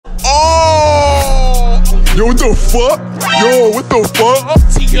Yo, what the fuck? Yo, what the fuck?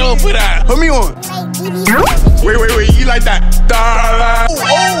 Yo, for that. Put me on. Wait. You like that?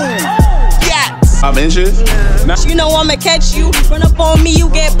 Yes. 5 inches? Nah. You know I'ma catch you. Run up on me, you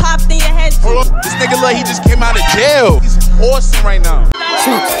get popped in your head. Hold on. This nigga look, he just came out of jail. He's awesome right now.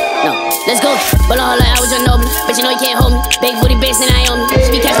 No, let's go. But all like I was a noble. But you know you can't hold me. Big booty bitch and I own me.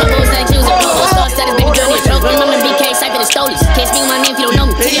 She be catching my balls like Q's. All-star status, baby girl, need a stroke. Remember BK, cypher the stolies. Can't speak my name if you don't know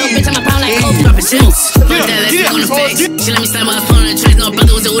me. Tell your bitch I'm a pound like Kobe. Dropping shoes. Fuck that, let's be on the face. She let me slap my phone on the trace. No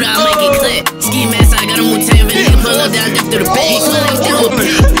brother was a Uda, I'll make it clear. Ski mask, I got a Wu-Tang. Nigga pull up down, dip through the base.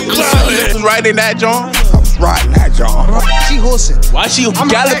 I'm riding that, John. Riding that, John. She horsing. Why she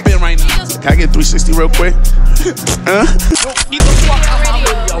galloping right now? Can I get 360 real quick?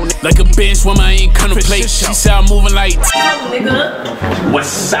 Like a bench when I ain't gonna play. She said I'm moving like Nigga.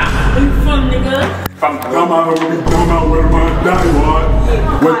 what's up? Where you from, nigga? Come out with my die,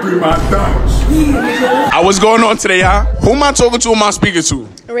 what? With my dimes. What's going on today, huh? Who am I talking to? Who am I speaking to?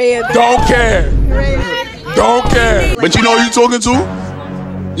 Red. Don't care. Don't care. But you know who you talking to?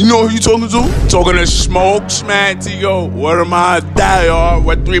 You know who you talking to? Talking to Smoke Smantigo. What am I die, y'all?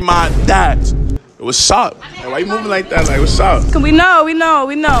 What 3 my dads? What's up? Hey, why you moving like that? Like, what's up? Cause we know.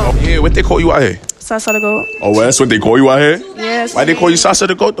 Oh, yeah, what they call you out here? Sasa the goat. Oh, well, that's what they call you out here? Yes. Why they call you Sasa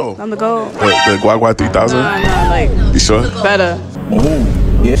the goat, though? I'm the goat. The Guagua 3000? Nah, like. You sure? Better.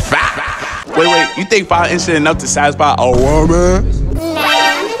 Oh, yeah. Wait. You think 5 inches enough to satisfy a woman?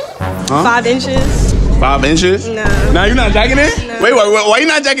 Huh? 5 inches. 5 inches? Nah. Nah, you not jacking it? Nah. Wait, why you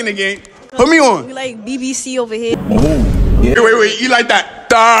not jacking the game? Put me on. We like BBC over here. Oh, yeah. Wait, you like that?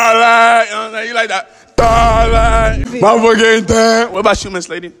 Darling. You like that? Darling. Motherfucking damn. What about you, Miss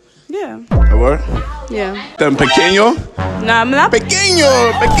Lady? Yeah. A word? Yeah. Tan pequeño? Nah, I'm not.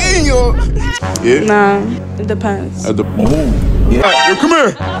 Pequeño. Yeah? Nah, it depends. Yeah. Yo, come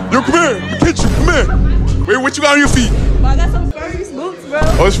here. Let me catch you. Come here. Wait, what you got on your feet? Well, I got some furry boots, bro.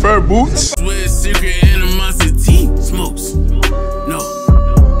 Oh, it's fur boots? With secret animosity, smokes. No,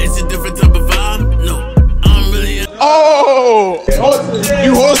 it's a different type of vibe. No, I'm really. Oh!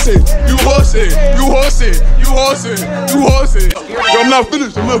 You horsing. Yo, I'm not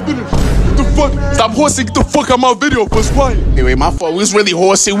finished. What the fuck? Stop horsing. Get the fuck out of my video. What's quiet? Anyway, my fault. We was really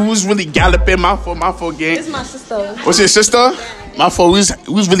horsing. We was really galloping. My fault, gang. It's my sister. What's your sister? My fault.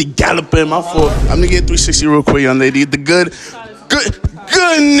 We was really galloping. My fault. I'm gonna get 360 real quick, young lady.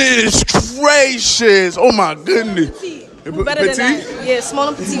 Goodness gracious. Oh my goodness. Better than that. Yeah, small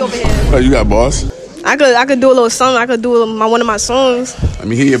and petite over here. Oh, you got boss? I could do a little song. I could do one of my songs. Let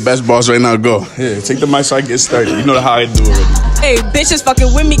me hear your best boss right now. Go. Here, take the mic so I get started. You know how I do already. Hey, bitches fucking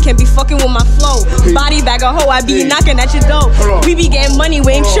with me can be fucking with my flow. Body bag a hoe, I be knocking at your door. We be getting money,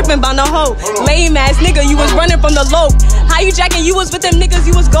 we ain't tripping about no hoe. Lame ass nigga, you was running from the low. How you jacking? You was with them niggas,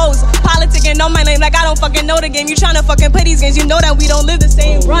 you was ghosts. Politicking on my name like I don't fucking know the game. You tryna fucking play these games, you know that we don't live the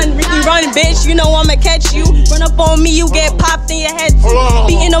same. Run, Ricky, run, bitch. You know I'ma catch you. Run up on me, you get popped in your head.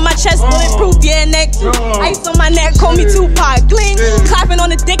 Beating on my chest, bulletproof, yeah, neck. Ice on my neck, call me Tupac. Cling, clapping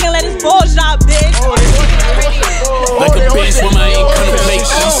on the dick and let his balls drop, bitch. Like a bench when I ain't gonna play.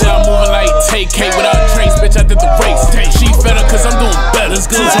 She said I'm moving like take without trace. Bitch, I did the race. She fed up cause I'm doing better.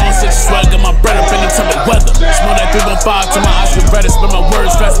 Skills on 6 swag, got my bread up any type of weather. Smell that 315 to my eyes get redder. Spend my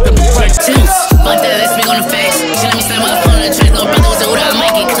words faster than flex. Fuck that, let's speak on the facts. She let me slap my phone on the trace. No brother was a Uda, I'll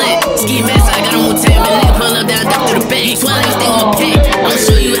make it clear. Ski mask, I got a Wu-Tang. Nigga pull up down, dip through the base. Swell, you think I'm a pig. I'ma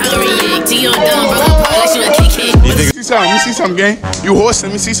show you how to react. T on down, bro, I'm probably like you a kick. Let me see something, gang. You horse,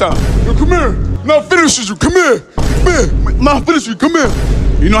 let me see something. Yo, come here. Not finish you. Come here. Not finish you. Come here.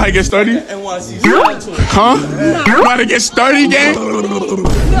 You know how to get started? Huh? You know how to get started, gang?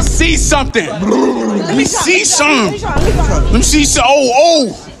 See something. Let me see something. Let me see some.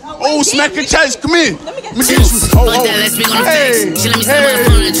 Oh, smack your chest. Come here. Let me get you. Fuck that, let's speak on the facts. She let me slap my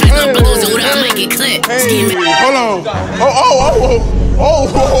phone on the trace. No brother was a Uda, I'll make it clear. Hold on.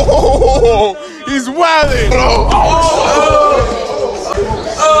 Oh. He's wildin'.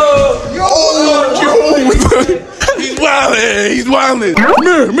 He's wildin'. Come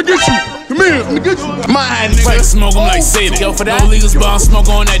here, let me get you. My nigga. Like smoke him like Satan. Yo, for that illegals, but I'm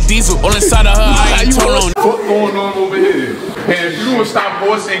smoking on that diesel. All inside of her, I ain't told on. What's going on over here? Hey, if you don't stop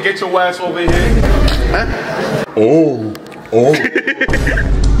horsing, get your ass over here. Huh? Oh.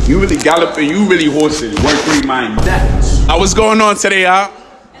 You really galloping, you really horsing. 1-3 mind that. What's going on today, huh?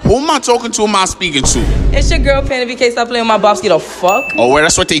 Who am I talking to? Who am I speaking to? It's your girl, Panda BK. Stop playing with my Bobski, the fuck? Oh, well,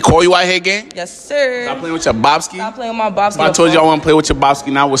 that's what they call you out here, gang? Yes, sir. Stop playing with your Bobski? Stop playing with my Bobski. I told you I want to play with your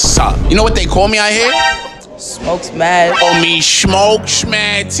Bobski. Now what's up? You know what they call me out here? Smokes mad. Oh, me Smoke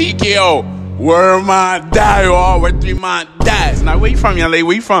Schmad TKO. Where my die, or where 3 my dads. Now, where you from, young lady?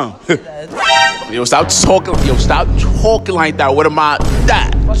 Where you from? Yo, stop talking. Yo, stop talking like that. What am I?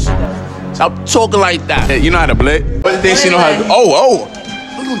 That. Stop talking like that. Hey, you know how to play? What did she know how to do? Oh.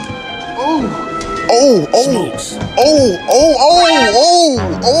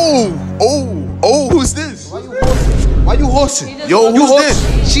 Who's this? Why you horsing? Yo, who's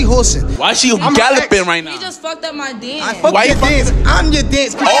this? She horsing. Why she galloping right now? You just fucked up my dance. I fuck Why your you dance. I'm your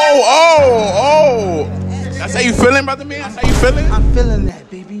dance. Oh. That's how you feeling, brother man? That's how you feeling? I'm feeling that,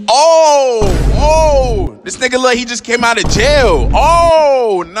 baby. Oh. This nigga, look, he just came out of jail.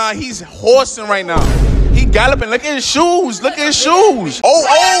 Oh, nah, he's horsing right now. He galloping. Look at his shoes. Look at his shoes. Oh.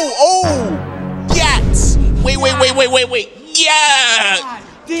 Yes. Wait.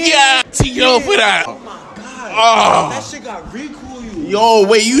 Yeah. Take it off for that. Oh my God. That shit got recool you. Yo,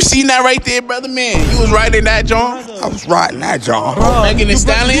 wait, you seen that right there, brother man? You was riding that, John? I was riding that, John. Megan Thee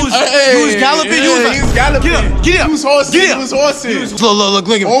Stallion? You was galloping? He was galloping. Get up. He was horsing. Look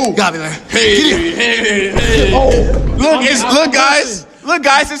at him. Oh. Got me there. Hey. Look, guys. Look,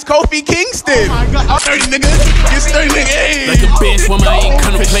 guys, it's Kofi Kingston. Oh my God. 30 niggas. It's 30 niggas. Hey. Like a bitch when I ain't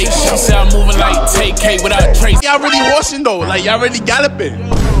contemplate. She said I'm moving like Tay-K without trace. Y'all really horsing, though. Like, y'all really galloping.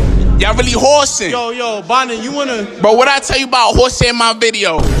 Y'all really horsing. Yo, Bonnie, you wanna... Bro, what I tell you about horsing in my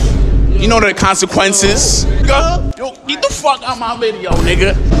videos? You know the consequences. Yo, get the fuck out my video,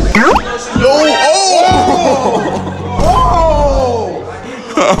 nigga.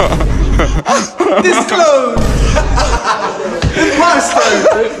 Disclose. Imposter.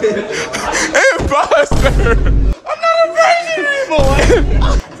 I'm not a virgin anymore.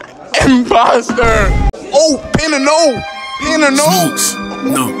 Imposter. Oh, pin or no.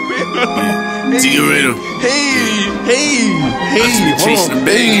 No. T-Rator. Hey. Chasing the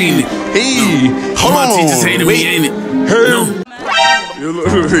bag, ain't it? Hey. All my teachers hated me, ain't it? No.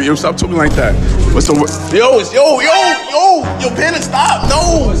 Yo, stop talking like that. What's the Yo, Penna, stop.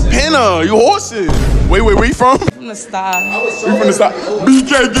 No, Penna, you horses. Wait, where you from? From the style. You from the stop.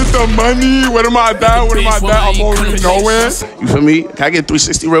 BK, get the money. What am I down? I'm already nowhere. You feel me? Can I get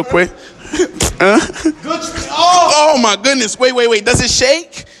 360 real quick? Oh my goodness. Wait. Does it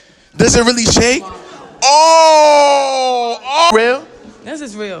shake? Does it really shake? Oh. Real? This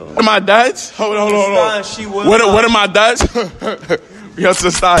is real. What am I dads? Hold on. What am I dads? We have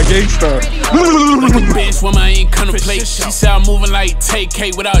to start gangsta. Bitch when I ain't contemplate. She said I'm moving like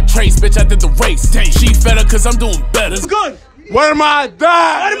Tay-K without trace. Bitch, I did the race. She fed her cause I'm doing better. Good. What am I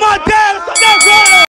dads?